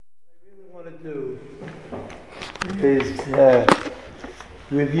do is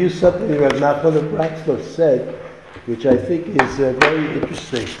review something that Nachman of Bratslav said, which I think is very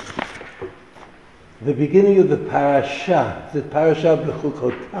interesting. The beginning of the parasha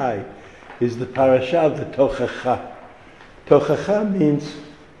Bechukotai, is the parasha of the Tochacha. Tochacha means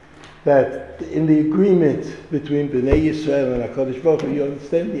that in the agreement between Bnei Yisrael and HaKadosh Baruch Hu, you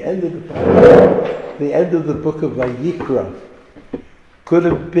understand the end of the parasha, the end of the book of Vayikra, could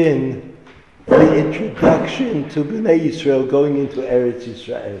have been the introduction to Bnei Yisrael going into Eretz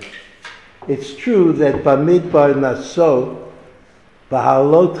Yisrael. It's true that Bamidbar Naso,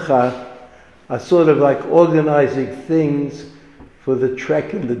 Bahalotcha, are sort of like organizing things for the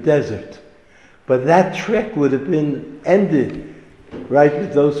trek in the desert. But that trek would have been ended right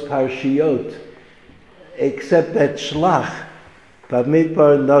with those parashiyot, except that Shlach,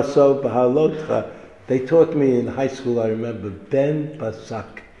 Bamidbar Naso, Bahalotcha, they taught me in high school, I remember, Ben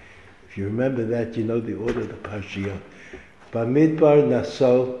Basak. If you remember that, you know the order of the parashiyot. Bamidbar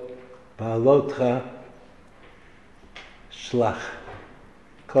Naso, Bahalotcha, Shlach,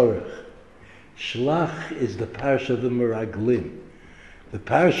 Korach. Shlach is the parasha of the Meraglim. The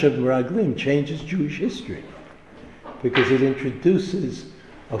parasha of Meraglim changes Jewish history because it introduces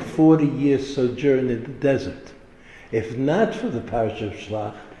a 40-year sojourn in the desert. If not for the parasha of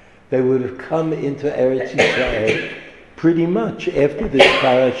Shlach, they would have come into Eretz Yisrael pretty much after this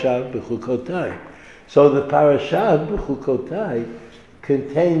parasha of Bechukotai. So the parasha of Bechukotai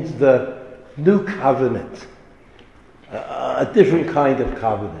contains the new covenant, a different kind of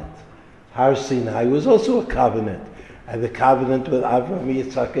covenant. Har Sinai was also a covenant, and the covenant with Avraham,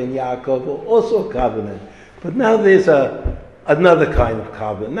 Yitzchak, and Yaakov were also a covenant. But now there's another kind of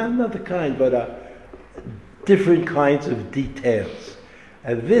covenant, not another kind, but different kinds of details.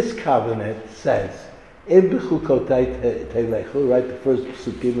 And this covenant says, "Im b'chukotai telechu," right, the first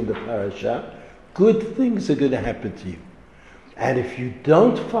psukim in the parasha, good things are going to happen to you. And if you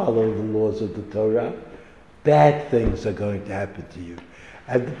don't follow the laws of the Torah, bad things are going to happen to you.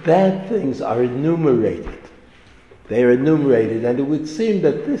 And the bad things are enumerated. They are enumerated, and it would seem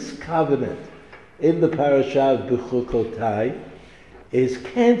that this covenant in the parasha of Bechukotai is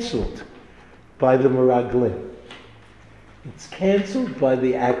cancelled by the Meraglim. It's cancelled by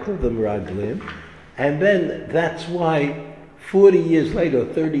the act of the Meraglim, and then that's why 40 years later,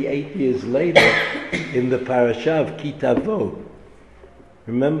 38 years later, in the parasha of Kitavo,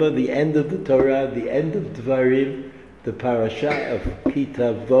 remember the end of the Torah, the end of Dvarim, the parasha of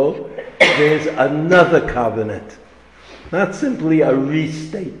Kitavo, there's another covenant. Not simply a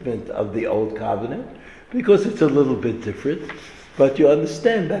restatement of the old covenant, because it's a little bit different, but you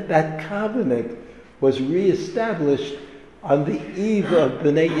understand that that covenant was reestablished on the eve of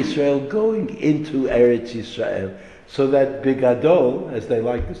Bnei Yisrael going into Eretz Yisrael. So that Bigadol, as they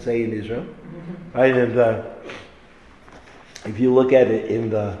like to say in Israel, right, and if you look at it in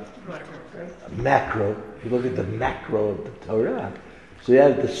the macro, if you look at the macro of the Torah, so you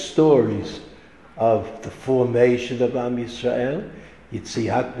have the stories of the formation of Am Yisrael,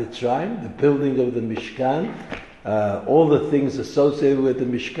 Yitziat Mitzrayim, the building of the Mishkan, all the things associated with the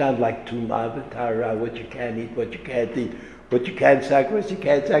Mishkan, like Tumah v'Tara, what you can eat, what you can't eat, what you can sacrifice, you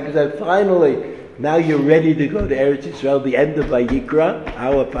can't sacrifice. And finally, now you're ready to go to Eretz Yisrael, the end of Vayikra,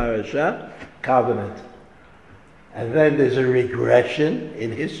 our parasha, covenant. And then there's a regression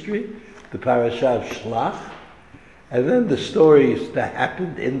in history, the parasha of Shlach, and then the stories that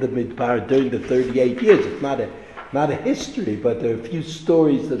happened in the Midbar during the 38 years. It's not a history, but there are a few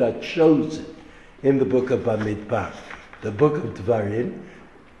stories that are chosen in the book of Bamidbar. The book of Dvarim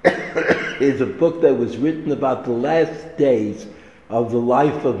is a book that was written about the last days of the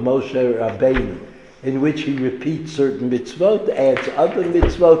life of Moshe Rabbeinu, in which he repeats certain mitzvot, adds other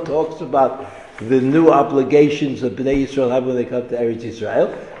mitzvot, talks about the new obligations that Bnei Yisrael have when they come to Eretz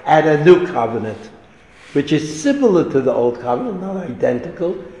Yisrael, and a new covenant, which is similar to the old covenant, not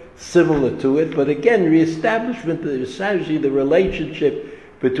identical, similar to it, but again, establishing the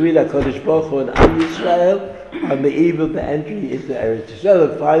relationship between HaKadosh Baruch Hu and Am Yisrael on the eve of the entry into Eretz Yisrael.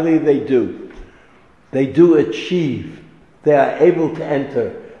 And finally they do achieve, they are able to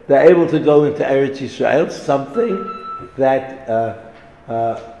enter, they're able to go into Eretz Yisrael, something that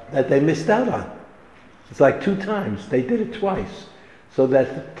they missed out on. It's like 2 times, they did it twice, so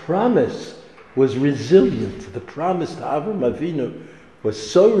that the promise was resilient. The promise to Avraham Avinu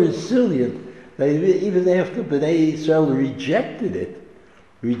was so resilient that even after Bnei Yisrael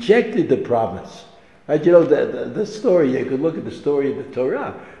rejected the promise. Right? You know, the story, you could look at the story of the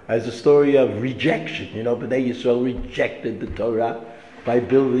Torah as a story of rejection. You know, Bnei Yisrael rejected the Torah by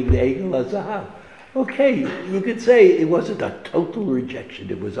building the Egel HaZahav. Okay, you could say it wasn't a total rejection,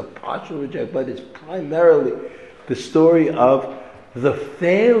 it was a partial rejection, but it's primarily the story of the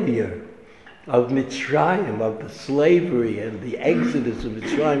failure of Mitzrayim, of the slavery and the exodus of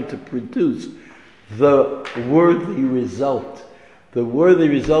Mitzrayim to produce the worthy result. The worthy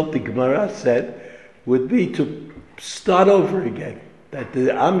result, the Gemara said, would be to start over again. That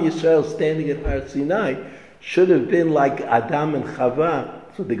the Am Yisrael standing at Har Sinai should have been like Adam and Chava,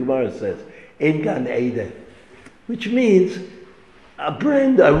 that's what the Gemara says, in Gan Eden. Which means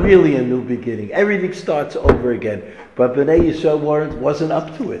really a new beginning. Everything starts over again. But Bnei Yisrael wasn't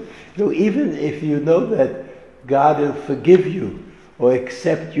up to it. So even if you know that God will forgive you or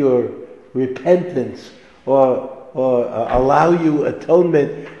accept your repentance or allow you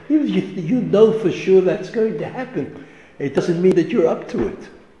atonement, you know for sure that's going to happen. It doesn't mean that you're up to it.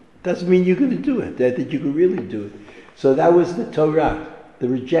 It doesn't mean you're going to do it, that you can really do it. So that was the Torah, the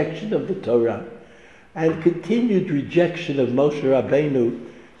rejection of the Torah, and continued rejection of Moshe Rabbeinu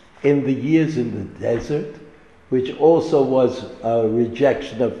in the years in the desert, which also was a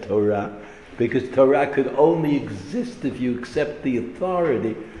rejection of Torah, because Torah could only exist if you accept the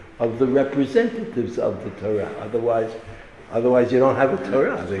authority of the representatives of the Torah. Otherwise you don't have a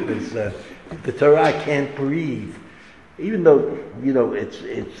Torah, because the Torah can't breathe. Even though,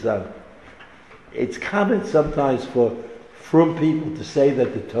 it's common sometimes from people to say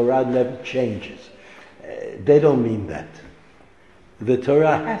that the Torah never changes. They don't mean that. The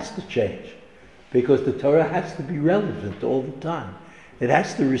Torah has to change, because the Torah has to be relevant all the time. It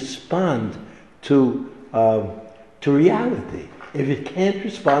has to respond to reality. If it can't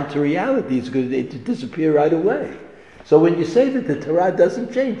respond to reality, it's going to disappear right away. So when you say that the Torah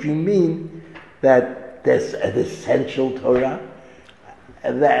doesn't change, you mean that there's an essential Torah,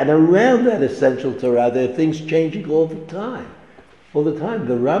 and around that essential Torah there are things changing all the time. All the time.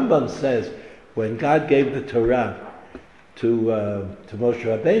 The Rambam says when God gave the Torah to Moshe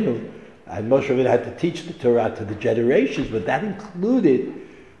Rabbeinu, and Moshe Rabbeinu had to teach the Torah to the generations, but that included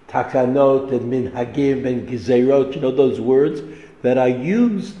takanot and minhagim and gezerot, those words that are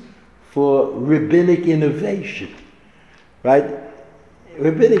used for rabbinic innovation, right?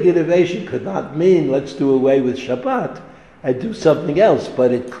 Rabbinic innovation could not mean let's do away with Shabbat and do something else,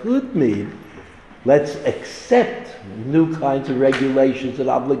 but it could mean let's accept new kinds of regulations and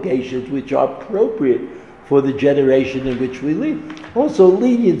obligations which are appropriate for the generation in which we live. Also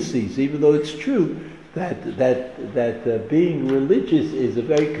leniencies, even though it's true that being religious is a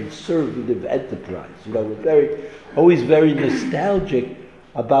very conservative enterprise. We're always very nostalgic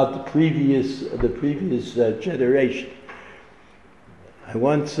about the previous generation. I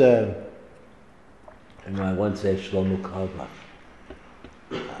once asked Shlomo Carlebach,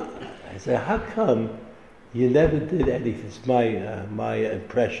 I said, how come you never did anything? It's my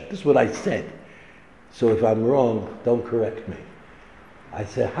impression. This is what I said. So if I'm wrong, don't correct me. I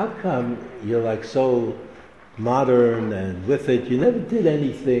said, how come you're like so modern and with it? You never did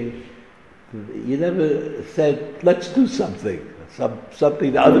anything. You never said, let's do something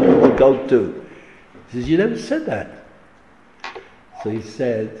that other people don't do. He says, you never said that. So he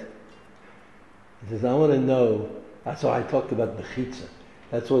says, I want to know. That's why I talked about Mechitza.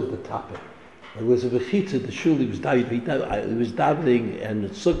 That was the topic. It was a Mechitza, the shul, he was davening and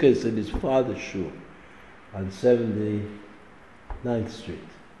Sukkot in his father's shul on 79th Street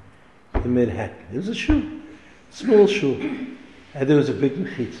in Manhattan. It was a shul, small shul, and there was a big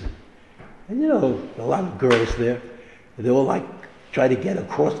Mechitza. And a lot of girls there, and they all try to get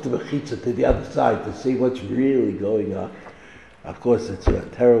across the Mechitza to the other side to see what's really going on. Of course, it's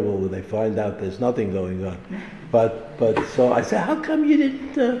terrible when they find out there's nothing going on. But so I said, how come you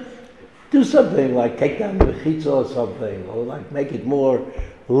didn't do something like take down the Mechitza or something, or make it more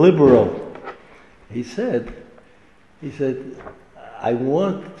liberal? He said, I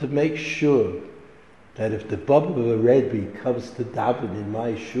want to make sure that if the Baba of a Rebbe comes to daven in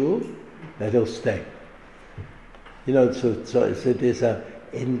my shul, that he'll stay. So there's a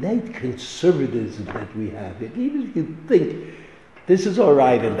innate conservatism that we have. Even if you think this is all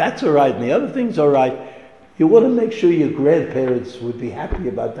right and that's all right and the other thing's all right, you want to make sure your grandparents would be happy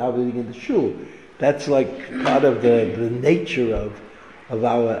about davening in the shul. That's part of the nature of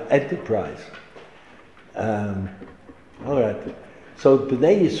our enterprise. All right. So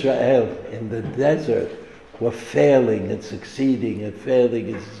Bnei Yisrael in the desert were failing and succeeding and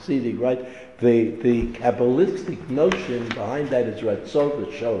failing and succeeding, right? The Kabbalistic notion behind that is Ratzon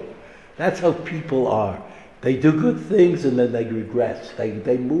V'Sholem. That's how people are. They do good things and then they regress.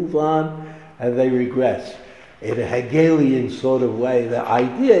 They move on and they regress. In a Hegelian sort of way, the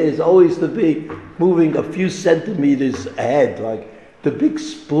idea is always to be moving a few centimeters ahead, like the big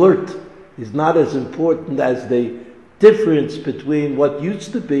splurt is not as important as the difference between what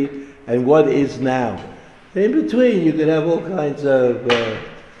used to be and what is now. In between, you can have all kinds of,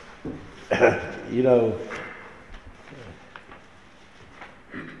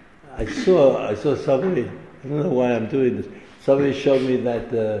 I saw somebody, I don't know why I'm doing this, somebody showed me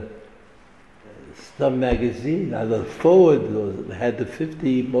that some magazine, on the forward, had the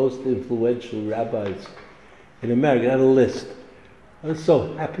 50 most influential rabbis in America. It had a list. I was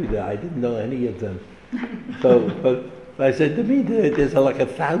so happy that I didn't know any of them. But I said, to me, there's like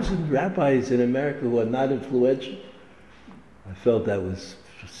 1,000 rabbis in America who are not influential. I felt that was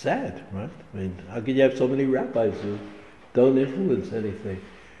sad, right? I mean, how can you have so many rabbis who don't influence anything?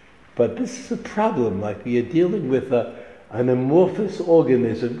 But this is a problem. Like, you're dealing with an amorphous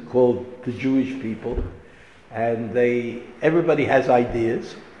organism called the Jewish people, and everybody has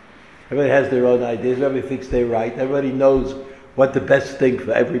ideas. Everybody has their own ideas. Everybody thinks they're right. Everybody knows what the best thing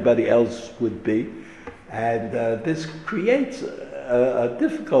for everybody else would be. And this creates a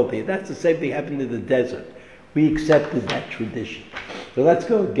difficulty. That's the same thing happened in the desert. We accepted that tradition. So let's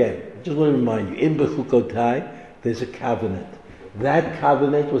go again. I just want to remind you, in Bechukotai, there's a covenant. That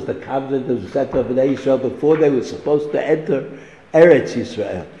covenant was the covenant of set of Bnei Yisrael before they were supposed to enter Eretz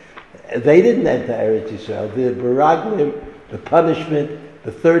Yisrael. They didn't enter Eretz Yisrael. The Baraglim, the punishment,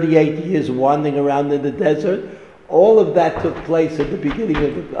 the 38 years wandering around in the desert, all of that took place at the beginning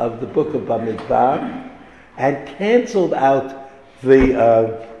of the book of Bamidbar, and canceled out the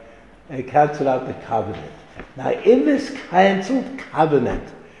covenant. Now, in this canceled covenant,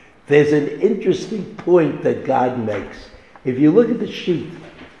 there's an interesting point that God makes. If you look at the sheet,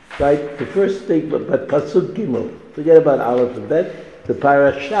 right, the first thing, but Pasuk Gimel, forget about Aleph and Bet, the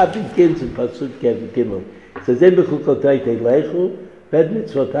parasha begins in Pasuk Gimel. It says, "Em b'chukotai teilechu, ved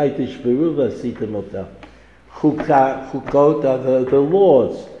mitzvotai tishmeru v'asitem otam." Chukot are the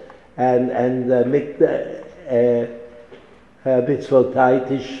laws, and mitzvotai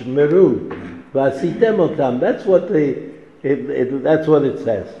tishmeru v'asitem otam. That's what that's what it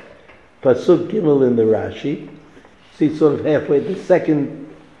says. Pasuk Gimel in the Rashi. See, sort of halfway, the second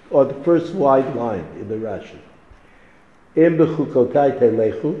or the first wide line in the Rashi. Im b'chukotai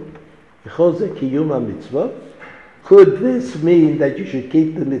teilechu, v'chol ze kiyum ha-mitzvot. Could this mean that you should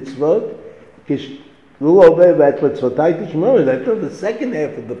keep the mitzvot? That's the second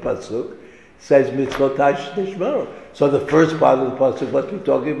half of the pasuk says mitzvotai tishmeru. So the first part of the pasuk must be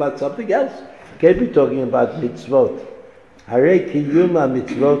talking about something else. Can't be talking about mitzvot. Harei kiyum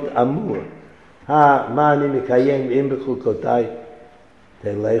ha-mitzvot amur. מה אני מקיים אם בחוקותיי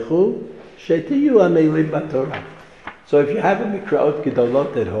תלכו, שתהיו המלאים בתורה. So if you have a Mikraot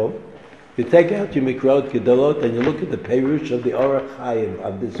Gedolot at home, you take out your Mikraot Gedolot and you look at the Perush of the Orach Chaim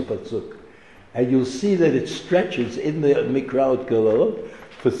of this pasuk, and you'll see that it stretches in the Mikraot Gedolot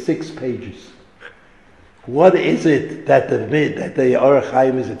for 6 pages. What is it that the Orach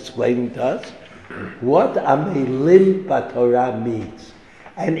Chaim is explaining to us? What Amelim Batorah means.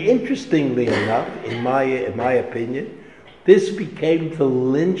 And interestingly enough, in my opinion, this became the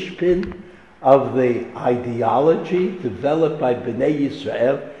linchpin of the ideology developed by Bnei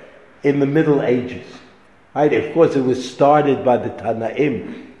Yisrael in the Middle Ages. Right? Of course, it was started by the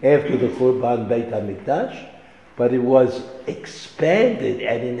Tanaim after the Churban Beit HaMikdash, but it was expanded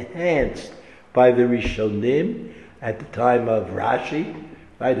and enhanced by the Rishonim at the time of Rashi,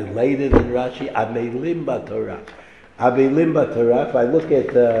 right? And later than Rashi, Amelim Batorah. Amelim Batorah, if I look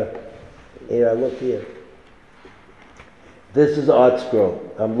at, here, I look here. This is Art Scroll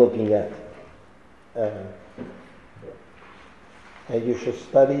I'm looking at. And you should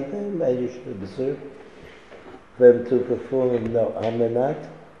study them, and you should observe them to perform, no, Amenat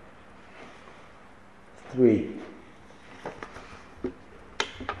 3.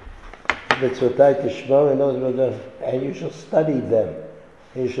 Mitzvotai tishmeru, and you should study them.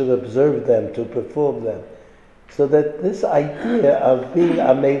 You should observe them, to perform them. So that this idea of being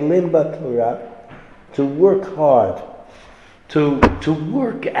a Melim Batorah, to work hard, to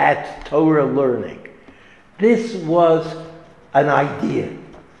work at Torah learning, this was an idea.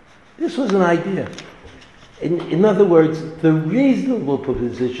 This was an idea. In other words, the reasonable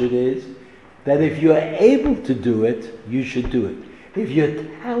position is that if you're able to do it, you should do it. If you're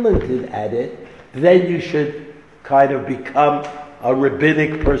talented at it, then you should kind of become a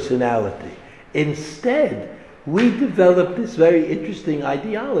rabbinic personality. Instead, we developed this very interesting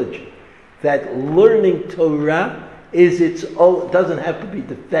ideology that learning Torah is its own, doesn't have to be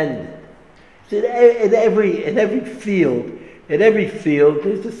defended. So in every field,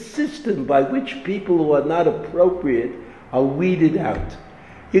 there's a system by which people who are not appropriate are weeded out.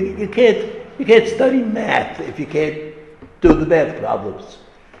 You can't study math if you can't do the math problems.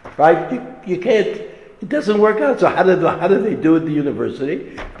 right? You can't, it doesn't work out. So how do they do at the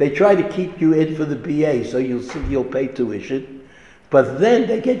university? They try to keep you in for the BA, so you'll pay tuition, but then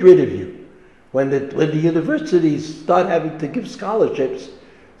they get rid of you. When the universities start having to give scholarships,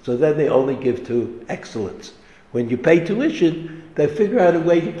 so then they only give to excellence. When you pay tuition, they figure out a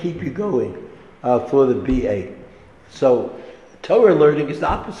way to keep you going for the BA. So Torah learning is the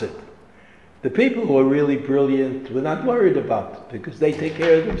opposite. The people who are really brilliant, we're not worried about because they take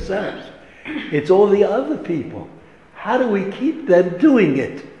care of themselves. It's all the other people. How do we keep them doing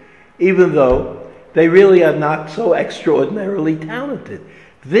it, even though they really are not so extraordinarily talented?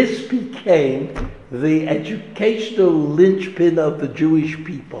 This became the educational linchpin of the Jewish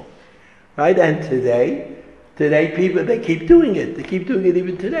people, right? And today people, they keep doing it. They keep doing it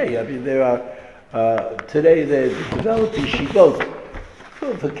even today. I mean, there are, today they develop yeshivot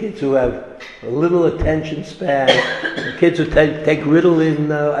for kids who have a little attention span, kids who take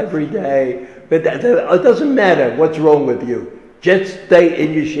Ritalin every day. But it doesn't matter what's wrong with you. Just stay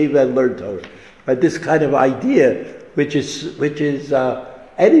in yeshiva and learn Torah. Right? This kind of idea, which is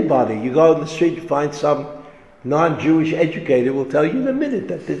anybody, you go on the street, you find some non-Jewish educator will tell you in a minute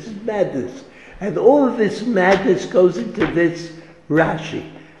that this is madness. And all of this madness goes into this Rashi,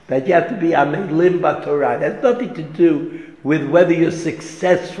 that you have to be amelim b'Torah. It has nothing to do with whether you're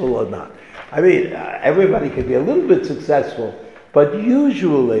successful or not. I mean, everybody can be a little bit successful, but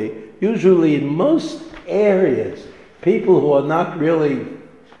usually in most areas, people who are not really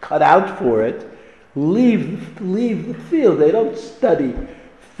cut out for it leave the field. They don't study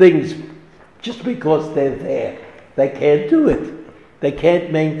things just because they're there. They can't do it. They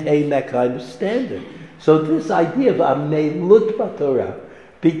can't maintain that kind of standard. So this idea of amelut b'Torah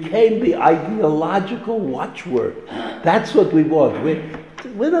became the ideological watchword. That's what we want.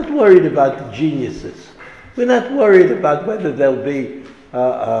 We're not worried about the geniuses. We're not worried about whether there'll be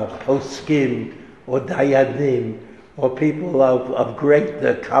poskim or dayanim or people of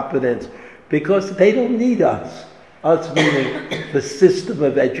great competence, because they don't need us. Us meaning the system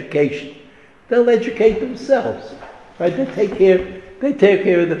of education. They'll educate themselves. Right? They take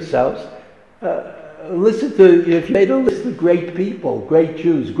care of themselves. If you made a list of great people, great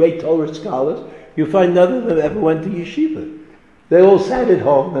Jews, great Torah scholars, you find none of them ever went to yeshiva. They all sat at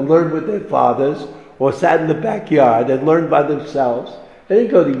home and learned with their fathers, or sat in the backyard and learned by themselves. They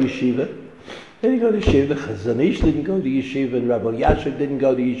didn't go to yeshiva. They didn't go to yeshiva. The Chazon Ish didn't go to yeshiva, and Rabbi Yasher didn't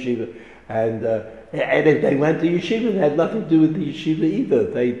go to yeshiva. And if they went to yeshiva, they had nothing to do with the yeshiva either.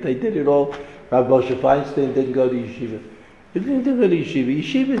 They did it all. Rabbi Moshe Feinstein didn't go to yeshiva. He didn't go to yeshiva.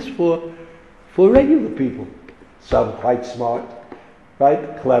 Yeshiva is for regular people. Some quite smart,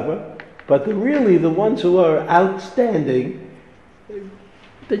 right, clever. But really the ones who are outstanding,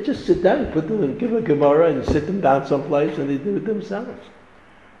 they just sit down, give a Gemara and sit them down someplace, and they do it themselves.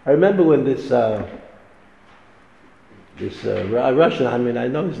 I remember when this Russian, I mean, I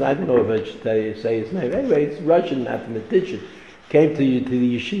don't know if I should say his name. Anyway, it's a Russian mathematician, came to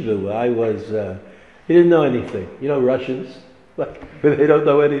the yeshiva where I was. He didn't know anything. You know Russians? They don't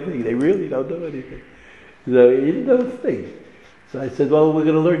know anything. They really don't know anything. So he didn't know a thing. So I said, well, we're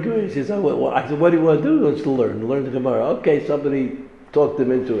going to learn Gemara. He says, I said, what do you want to do? He wants to learn the Gemara. Okay, somebody talked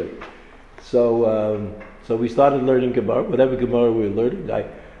him into it. So we started learning Gemara. Whatever Gemara we were learning,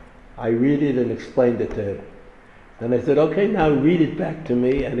 I read it and explained it to him. Then I said, okay, now read it back to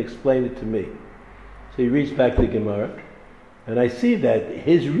me and explain it to me. So he reads back the Gemara, and I see that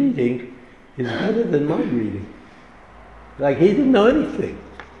his reading is better than my reading. Like, he didn't know anything,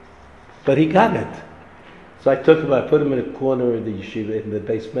 but he got it. So I took him, I put him in a corner of the yeshiva, in the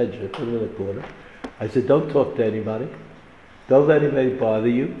base medrash. I put him in a corner. I said, don't talk to anybody. Don't let anybody bother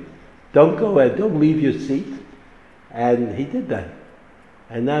you. Don't go ahead, don't leave your seat. And he did that.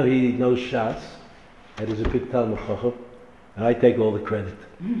 And now he knows Shas, and he's a big Talmud Chacham, and I take all the credit.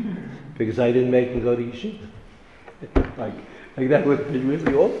 Because I didn't make him go to yeshiva. like that would have been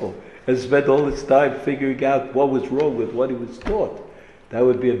really awful. And spent all this time figuring out what was wrong with what he was taught. That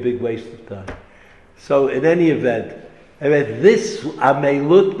would be a big waste of time. So in any event, this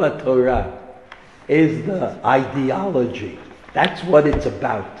Amelut b'Torah is the ideology. That's what it's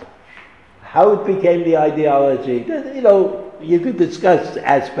about. How it became the ideology, you could discuss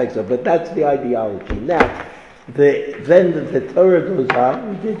aspects of it, but that's the ideology. Now, then the Torah goes on.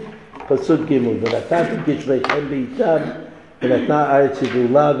 We did Pasuk Gimel, v'natan gishvechem b'itam, v'natan aretz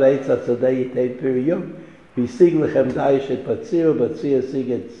yigula v'etz atzadei yitei piriyom, v'yisig lechem dayish et batzir, batzir yisig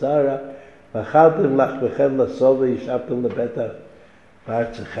et tzara, v'chaltem lachmechem lasol v'yishavtem lebeta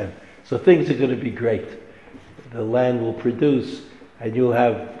v'artzechem. So things are going to be great. The land will produce, and you'll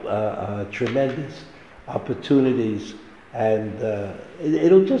have tremendous opportunities And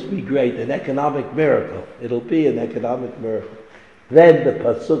it'll just be great, an economic miracle. It'll be an economic miracle. Then the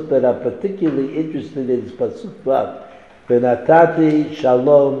pasuk that I'm particularly interested in is pasuk vav. V'natati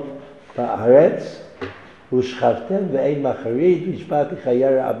shalom ba'aretz u'shchavtem ve'ein macharid v'shpati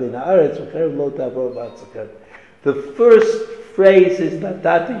chayera abin haaretz v'cherev lo tavor ba'atzakat. The first phrase is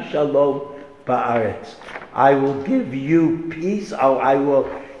natati shalom ba'aretz. I will give you peace, or I will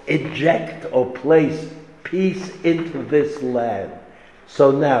inject or place peace into this land.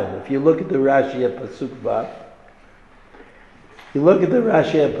 So now, if you look at the Rashi at pasuk vav, you look at the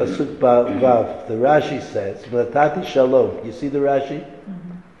Rashi at pasuk vav. The Rashi says, "Natati shalom." You see the Rashi?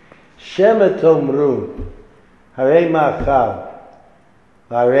 Shema tomru, harei ma'achal,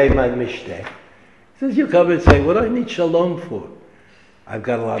 harei ma'mishteh. He says, you come and say, what do I need shalom for? I've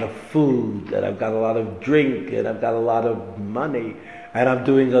got a lot of food, and I've got a lot of drink, and I've got a lot of money, and I'm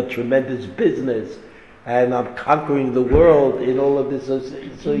doing a tremendous business, and I'm conquering the world in all of this.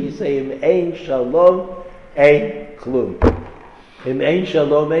 So you say, Im ein shalom, ein klum. Im ein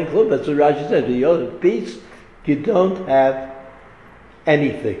shalom, ein klum. That's what Rashi says. You don't have peace, you don't have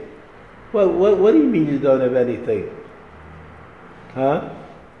anything. Well, what do you mean you don't have anything? Huh?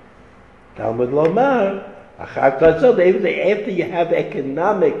 Talmud Lomar. After you have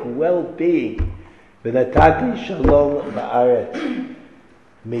economic well-being, v'natati shalom ba'aretz.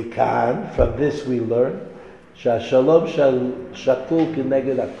 Mikan, from this we learn, shalom shakul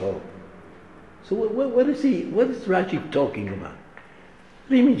k'neged hakol. So what is Rashi talking about? What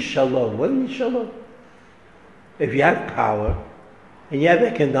do you mean shalom? What do you mean shalom? If you have power, and you have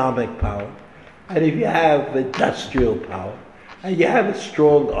economic power, and if you have industrial power, and you have a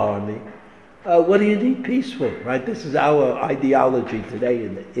strong army, what do you need peace for, right? This is our ideology today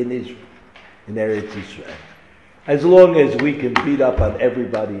in Israel, in Eretz Yisrael. As long as we can beat up on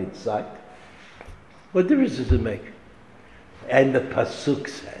everybody in sight, what difference does it make? And the pasuk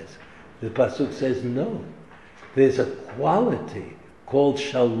says no. There's a quality called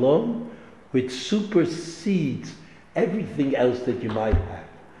shalom which supersedes everything else that you might have.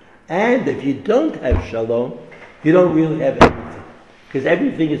 And if you don't have shalom, you don't really have anything. Because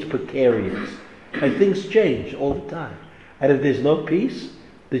everything is precarious. And things change all the time. And if there's no peace,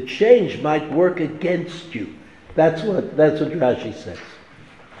 the change might work against you. That's what Rashi says.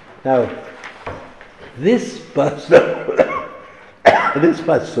 Now, this pasuk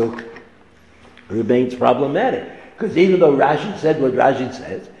remains problematic. Because even though Rashi said what Rashi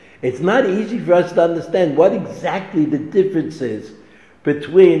says, it's not easy for us to understand what exactly the difference is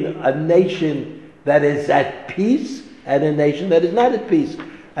between a nation that is at peace and a nation that is not at peace,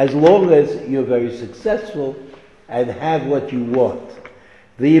 as long as you're very successful and have what you want.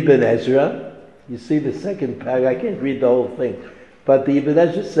 The Ibn Ezra, you see the second paragraph, I can't read the whole thing, but the Ibn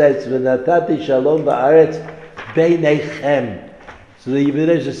Ezra says, "V'natati shalom ba'aretz beinechem." So the Ibn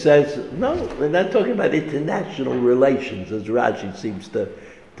Ezra says, no, we're not talking about international relations, as Rashi seems to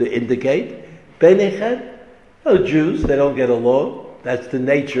indicate. Beinechem, no, Jews, they don't get along. That's the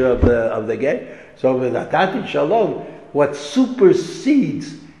nature of the game. So v'natati shalom, what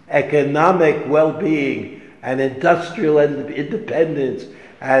supersedes economic well-being and industrial independence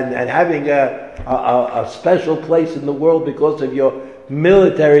and having a special place in the world because of your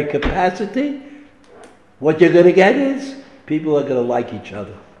military capacity, what you're going to get is people are going to like each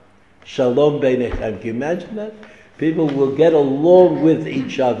other. Shalom beinechem. Can you imagine that? People will get along with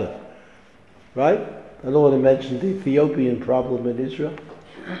each other. Right? I don't want to mention the Ethiopian problem in Israel,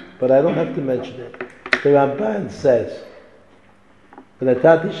 but I don't have to mention it. The Ramban says,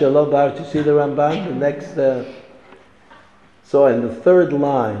 "V'natati shalom ba'aretz." You see the Ramban? The next. So in the third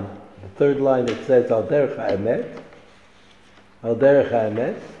line it says, "Al derech ha'emet." Al derech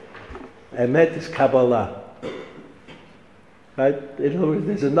ha'emet. Emet is Kabbalah. Right? In other words,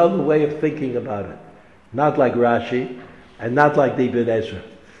 there's another way of thinking about it, not like Rashi, and not like the Ibn Ezra.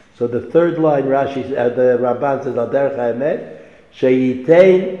 So the third line, Rashi, the Ramban says, "Al derech ha'emet,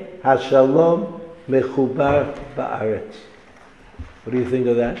 sheyitein hashalom mechubar ba'aretz." What do you think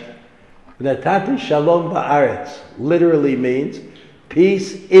of that? Natati shalom ba'aretz literally means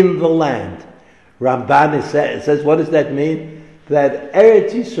peace in the land. Ramban says, what does that mean? That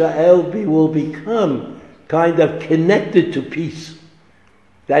Eretz Yisrael will become kind of connected to peace.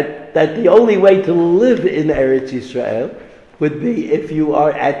 That the only way to live in Eretz Yisrael would be if you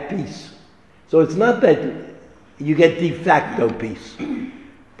are at peace. So it's not that you get de facto peace,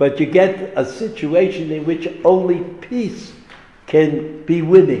 but you get a situation in which only peace can be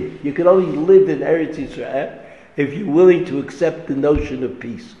winning. You can only live in Eretz Yisrael if you're willing to accept the notion of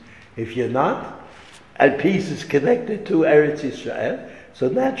peace. If you're not, and peace is connected to Eretz Yisrael, So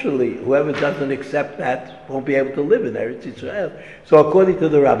naturally, whoever doesn't accept that won't be able to live in Eretz Yisrael. So according to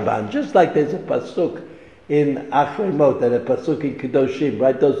the Ramban, just like there's a pasuk in Achrei Mot and a pasuk in Kedoshim,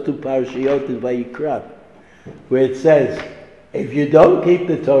 right? Those two parashiyot in Vayikra, where it says, if you don't keep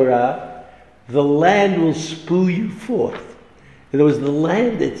the Torah, the land will spew you forth. In other words, the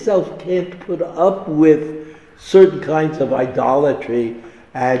land itself can't put up with certain kinds of idolatry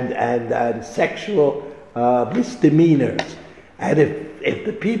and sexual misdemeanors. And if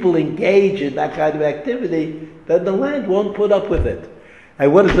the people engage in that kind of activity, then the land won't put up with it.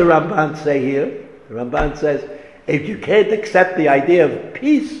 And what does the Ramban say here? The Ramban says, if you can't accept the idea of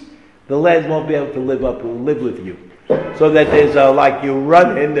peace, the land won't be able to live with you. So that there's like you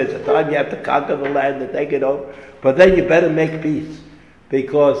run in, there's a time you have to conquer the land and take it over, but then you better make peace.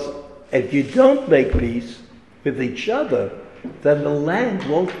 Because if you don't make peace with each other, then the land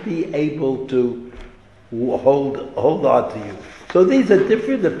won't be able to hold on to you. So these are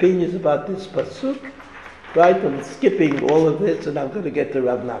different opinions about this pasuk, right? I'm skipping all of this and I'm going to get to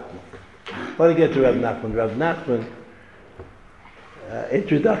Rav Nachman. I want to get to Rav Nachman. Rav Nachman,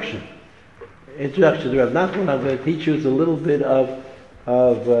 introduction to Rav Nachman. I'm going to teach you a little bit of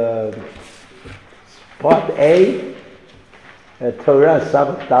part A, Torah,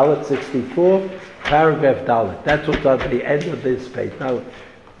 Sabbath Dalet 64, paragraph Dalet. That's what's on the end of this page. Now,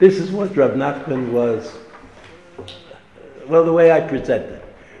 this is what Rav Nachman was, well, the way I present it.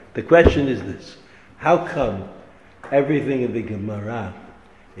 The question is this: how come everything in the Gemara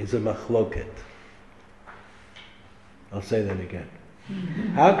is a machloket? I'll say that again.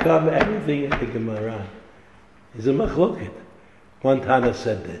 How come everything in the Gemara is a machloket? One Tana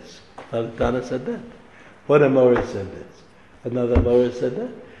said this, another Tana said that. One Amora said this, another Amora said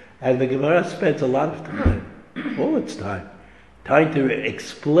that. And the Gemara spends a lot of time, all its time, trying to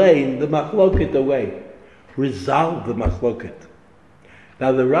explain the machloket away, resolve the machloket.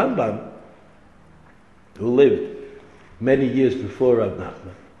 Now the Rambam, who lived many years before Rav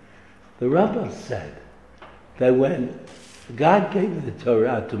Nachman, the Rambam said that when God gave the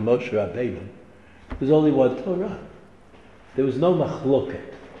Torah to Moshe Rabbeinu, there was only one Torah. There was no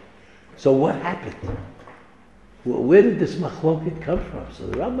machloket. So what happened? Where did this machloket come from? So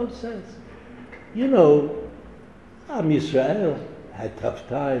the Rambam says, Am Yisrael had tough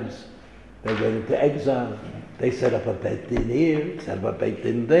times. They went into exile. They set up a Beit Din here, set up a Beit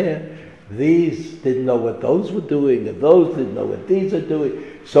Din there. These didn't know what those were doing, and those didn't know what these are doing.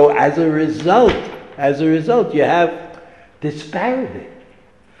 So as a result, you have disparity.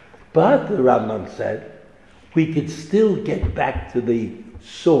 But the Rambam said, we could still get back to the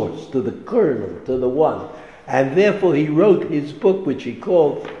source, to the kernel, to the one. And therefore he wrote his book, which he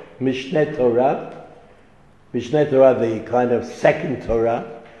called Mishneh Torah, the kind of second Torah,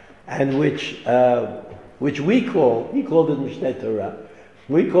 and which we call, he called it Mishneh Torah.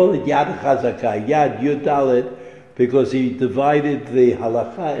 We call it Yad Chazakah, Yad Yud Dalet, because he divided the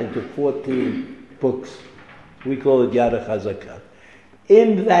halakha into 14 books. We call it Yad Chazakah.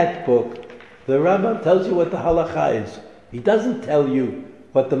 In that book, the Rambam tells you what the halakha is. He doesn't tell you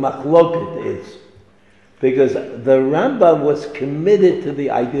what the machloket is. Because the Rambam was committed to the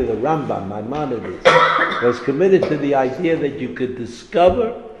idea, the Rambam, Maimonides, was committed to the idea that you could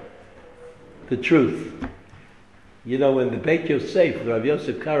discover the truth. When the Beit Yosef, Rav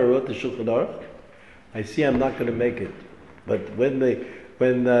Yosef Karo wrote the Shulchan Aruch, I see I'm not going to make it, but when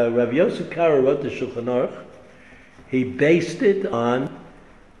Rav Yosef Karo wrote the Shulchan Aruch, he based it on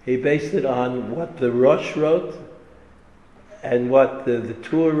what the Rosh wrote, and what the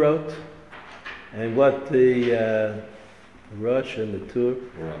Tur wrote, and what the Rosh and the Tur,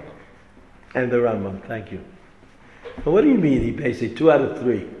 and the Rambam. Thank you. But what do you mean he based it 2 out of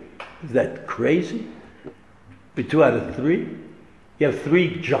 3? Is that crazy? Be 2 out of 3? You have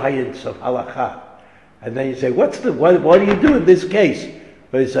 3 giants of halakha, and then you say, what do you do in this case?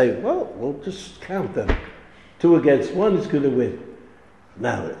 But you say, well, we'll just count them. 2 against 1 is going to win.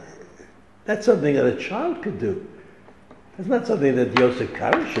 Now, that's something that a child could do. That's not something that Yosef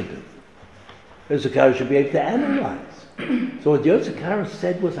Karo should do. Yosef Karo should be able to analyze. So what Yosef Karo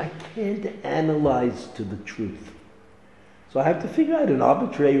said was, I can't analyze to the truth. So I have to figure out an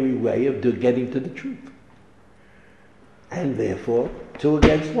arbitrary way of getting to the truth. And therefore, 2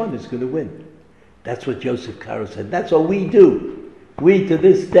 against 1 is going to win. That's what Yosef Karo said. That's what we do. We, to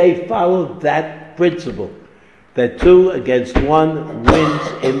this day, follow that principle. That 2 against 1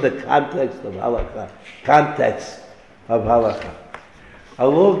 wins in the context of halakha.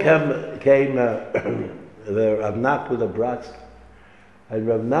 Along came the Rav Nachman of Bratslav. And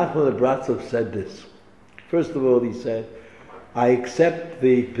Rav Nachman of Bratslav said this. First of all, he said, I accept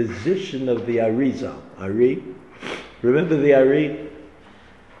the position of the Arizal. Ari, remember the Ari?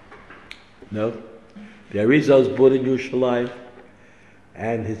 No. The Arizal was born in Yerushalayim,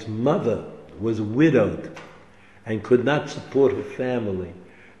 and his mother was widowed and could not support her family.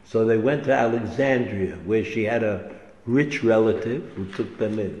 So they went to Alexandria, where she had a rich relative who took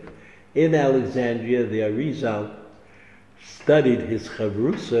them in. In Alexandria, the Arizal studied. His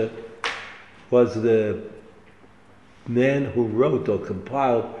chavrusa was the man who wrote or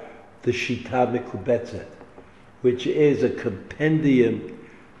compiled the Shita Mekubetzet, which is a compendium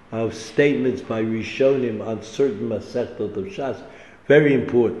of statements by Rishonim on certain Masechtot of Shas. Very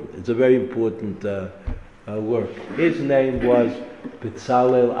important. It's a very important work. His name was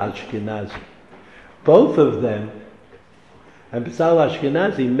Betzalel Ashkenazi. Both of them, and Betzalel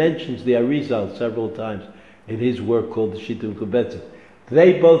Ashkenazi mentions the Arizal several times in his work called the Shita Mekubetzet.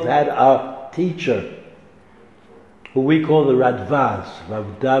 They both had a teacher who we call the Radvaz,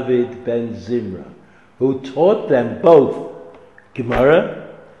 Rav David ben Zimra, who taught them both Gemara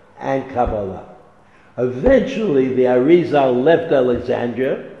and Kabbalah. Eventually, the Arizal left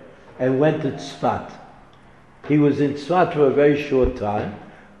Alexandria and went to Tzfat. He was in Tzfat for a very short time,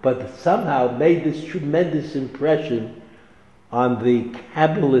 but somehow made this tremendous impression on the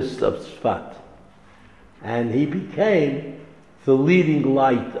Kabbalists of Tzfat. And he became the leading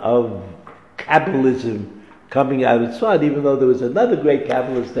light of Kabbalism coming out of Tzfat, even though there was another great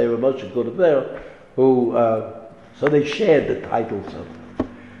Kabbalist there, Moshe Cordovero, who, so they shared the titles of them.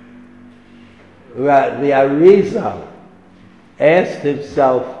 The Arizal asked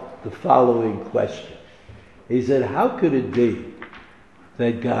himself the following question. He said, how could it be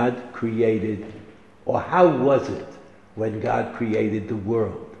that God created, or how was it when God created the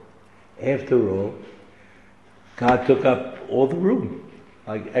world? After all, God took up all the room.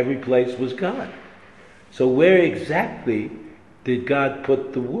 Like every place was God. So where exactly did God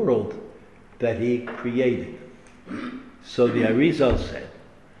put the world that he created? So the Arizal said,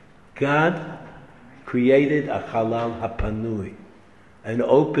 God created a halal hapanui, an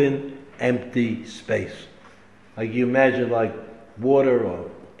open, empty space. Like you imagine like water or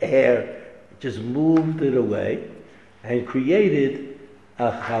air, just moved it away and created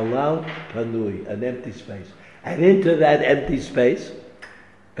a halal panui, an empty space. And into that empty space,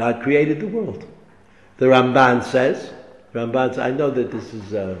 God created the world. The Ramban says, I know that this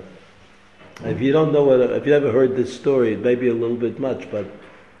is, if you don't know if you ever heard this story, it may be a little bit much, but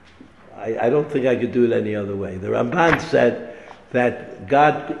I don't think I could do it any other way. The Ramban said that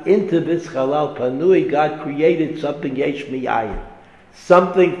God, into this halal panui, God created something yesh miyayin,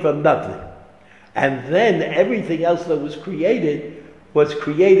 something from nothing. And then everything else that was created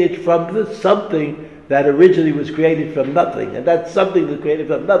from the something that originally was created from nothing. And that something that was created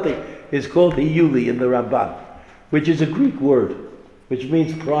from nothing is called hiyuli in the Ramban, which is a Greek word, which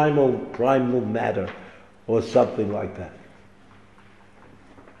means primal matter, or something like that.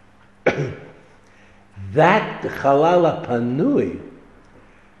 That Chalal Panui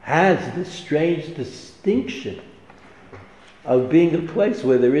has this strange distinction of being a place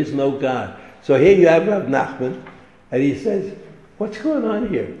where there is no God. So here you have Rav Nachman, and he says, what's going on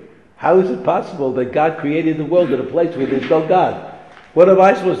here? How is it possible that God created the world in a place where there's no God? What am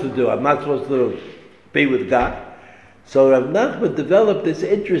I supposed to do? I'm not supposed to be with God. So Rav Nachman developed this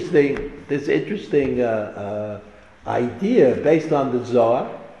interesting idea based on the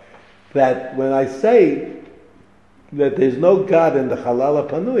Zohar, that when I say that there's no God in the Halal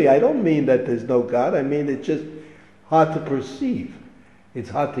Panui, I don't mean that there's no God. I mean it's just hard to perceive. It's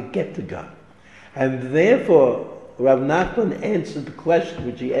hard to get to God. And therefore, Rav Nachman answered the question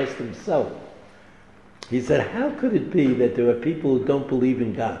which he asked himself. He said, how could it be that there are people who don't believe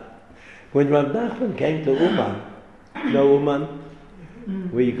in God? When Rav Nachman came to Uman, you know Uman,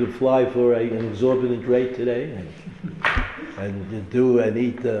 where you could fly for an exorbitant rate today and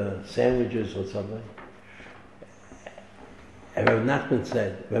eat sandwiches or something. And Rav Nachman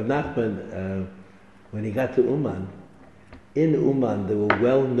said, when he got to Uman, in Uman there were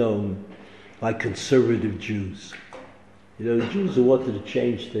well-known like conservative Jews. You know, Jews who wanted to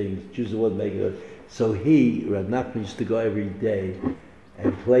change things, Jews who wanted to make it. So Rav Nachman used to go every day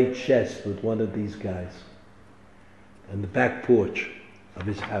and play chess with one of these guys on the back porch of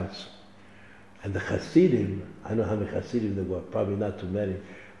his house. And the Hasidim, I don't know how many Hasidim there were, probably not too many,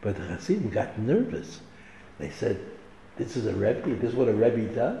 but the Hasidim got nervous. They said, this is a Rebbe? This is what a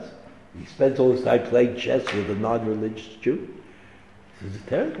Rebbe does? He spends all his time playing chess with a non-religious Jew? This is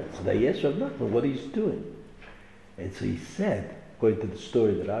terrible. So they asked Rav Nachman what he's doing. And so he said, according to the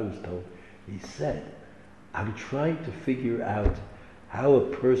story that I was told, he said, I'm trying to figure out how a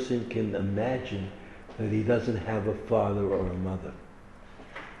person can imagine that he doesn't have a father or a mother.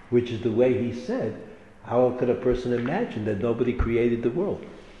 Which is the way he said, how could a person imagine that nobody created the world?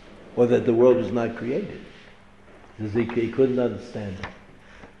 or that the world was not created. Because he couldn't understand it.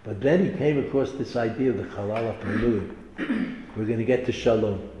 But then he came across this idea of the Chalal HaPanui. We're going to get to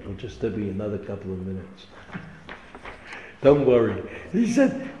Shalom. It'll just be another couple of minutes. Don't worry. He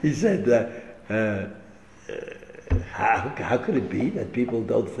said, how could it be that people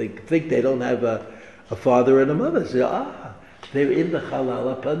don't think they don't have a father and a mother? So, they're in the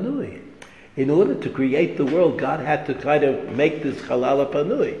Chalal HaPanui. In order to create the world, God had to kind of make this Chalal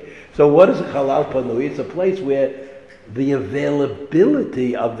HaPanui. So what is a Chalal HaPanui? It's a place where the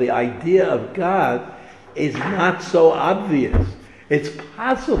availability of the idea of God is not so obvious. It's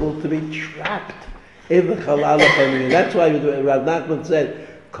possible to be trapped in the Chalal HaPanui. That's why Rav Nachman said,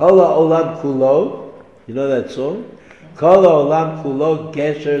 Kol ha'olam kulo, you know that song? Kol ha'olam kulo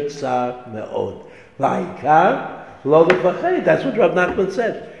gesher tsar me'od. V'ha'ikar lo l'fached. That's what Rav Nachman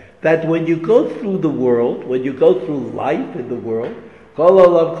said. That when you go through the world, when you go through life in the world, Kol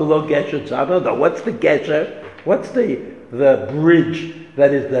ha'olam kulo gesher tsar me'od. What's the gesher? What's the bridge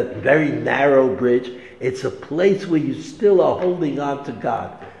that is that very narrow bridge? It's a place where you still are holding on to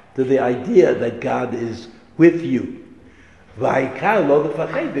God, to the idea that God is with you. V'ha'ikar lo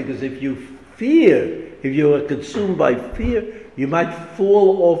l'fached, because if you fear, if you are consumed by fear, you might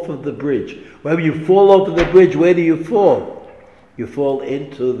fall off of the bridge. When you fall off of the bridge, where do you fall? You fall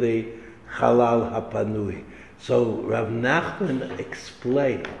into the Chalal HaPanui. So Rav Nachman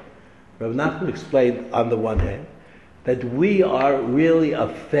explained on the one hand that we are really a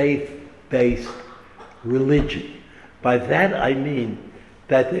faith-based religion. By that I mean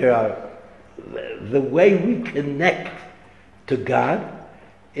that the way we connect to God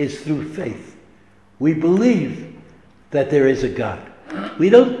is through faith. We believe that there is a God. We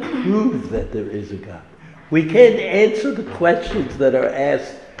don't prove that there is a God. We can't answer the questions that are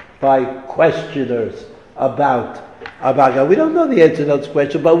asked by questioners about God. We don't know the answer to those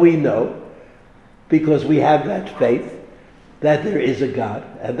questions, but we know, because we have that faith, that there is a God,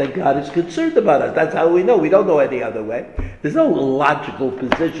 and that God is concerned about us. That's how we know. We don't know any other way. There's no logical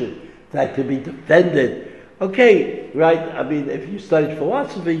position that can be defended. Okay, right? I mean, if you studied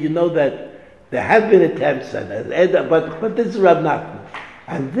philosophy, you know that there have been attempts, but this is Rav Nachman.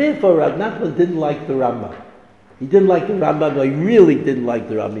 And therefore, Rav Nachman didn't like the Rambam. He didn't like the Rambam, but he really didn't like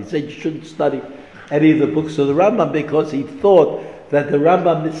the Rambam. He said you shouldn't study any of the books of the Rambam because he thought that the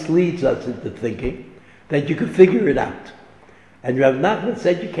Rambam misleads us into thinking that you can figure it out. And Rav Nachman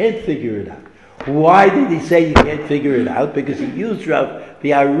said you can't figure it out. Why did he say you can't figure it out? Because he used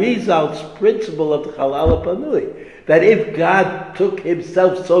the Arizal's principle of the Chalal HaPanui, that if God took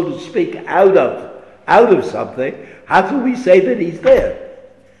himself, so to speak, out of something, how can we say that he's there?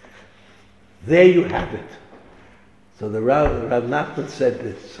 There you have it. So the Rav Nachman said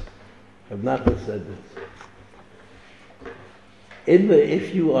this.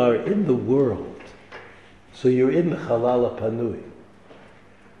 If you are in the world, so you're in the Chalal HaPanui.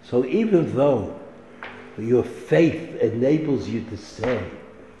 So even though your faith enables you to say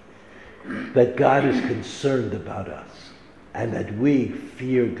that God is concerned about us and that we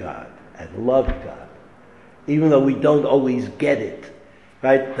fear God and love God, even though we don't always get it,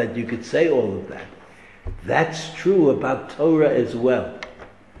 right? That you could say all of that. That's true about Torah as well.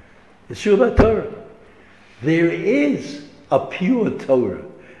 It's true about Torah. There is a pure Torah.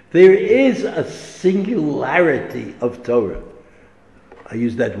 There is a singularity of Torah. I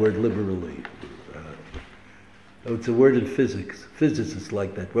use that word liberally. It's a word in physics. Physicists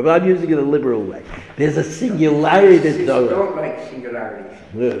like that. But I'm using it in a liberal way. There's a singularity to Torah. Don't like singularities.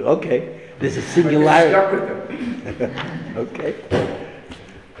 Okay. There's a singularity. Stuck with them. Okay.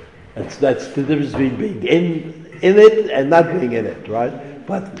 That's the difference between being in it and not being in it, right?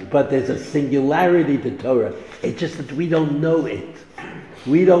 But there's a singularity to Torah. It's just that we don't know it.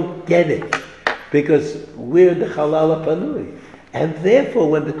 We don't get it. Because we're the Chalal HaPanui. And therefore,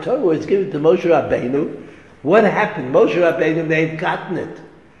 when the Torah was given to Moshe Rabbeinu, what happened? Moshe Rabbeinu may have gotten it.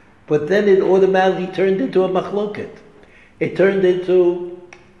 But then it automatically turned into a machloket. It turned into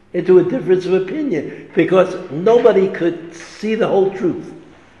a difference of opinion. Because nobody could see the whole truth.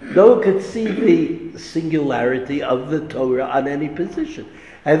 No one could see the singularity of the Torah on any position.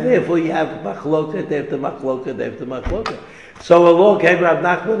 And therefore you have machloket after machloket after machloket. So along came Rav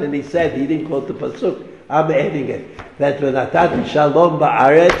Nachman and he said, he didn't quote the pasuk, I'm adding it, that v'natati shalom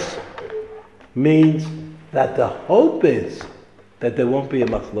ba'aretz means that the hope is that there won't be a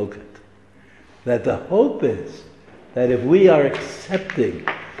machloket. That the hope is that if we are accepting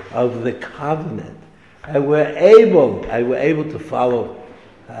of the covenant and we're able to follow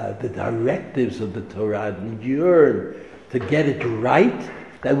the directives of the Torah and yearn to get it right,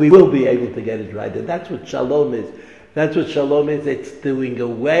 that we will be able to get it right. And that's what shalom is. That's what shalom is. It's doing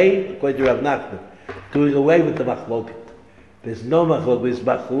away, according to Rav Nachman, doing away with the machloket. There's no machloket. This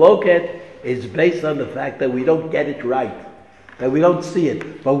machloket is based on the fact that we don't get it right, that we don't see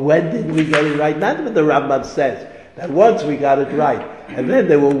it. But when did we get it right? Not what the Rambam says, that once we got it right, and then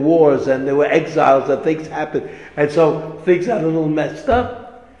there were wars, and there were exiles, and things happened, and so things got a little messed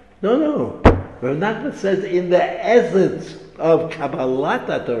up. No. Rav Nachman says in the essence of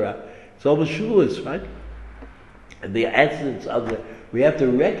Kabbalat Torah, it's almost shulis, right? And the essence of we have to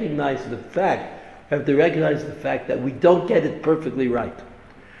recognize the fact. That we don't get it perfectly right.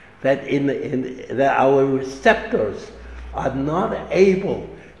 That that our receptors are not able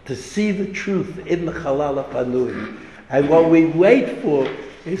to see the truth in the Chalal HaPanui. And what we wait for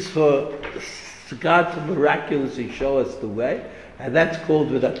is for God to miraculously show us the way, and that's called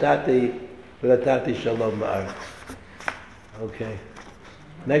V'natati Shalom Ba'aretz. Okay.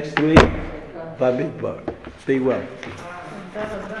 Next week, Bamidbar. Be well.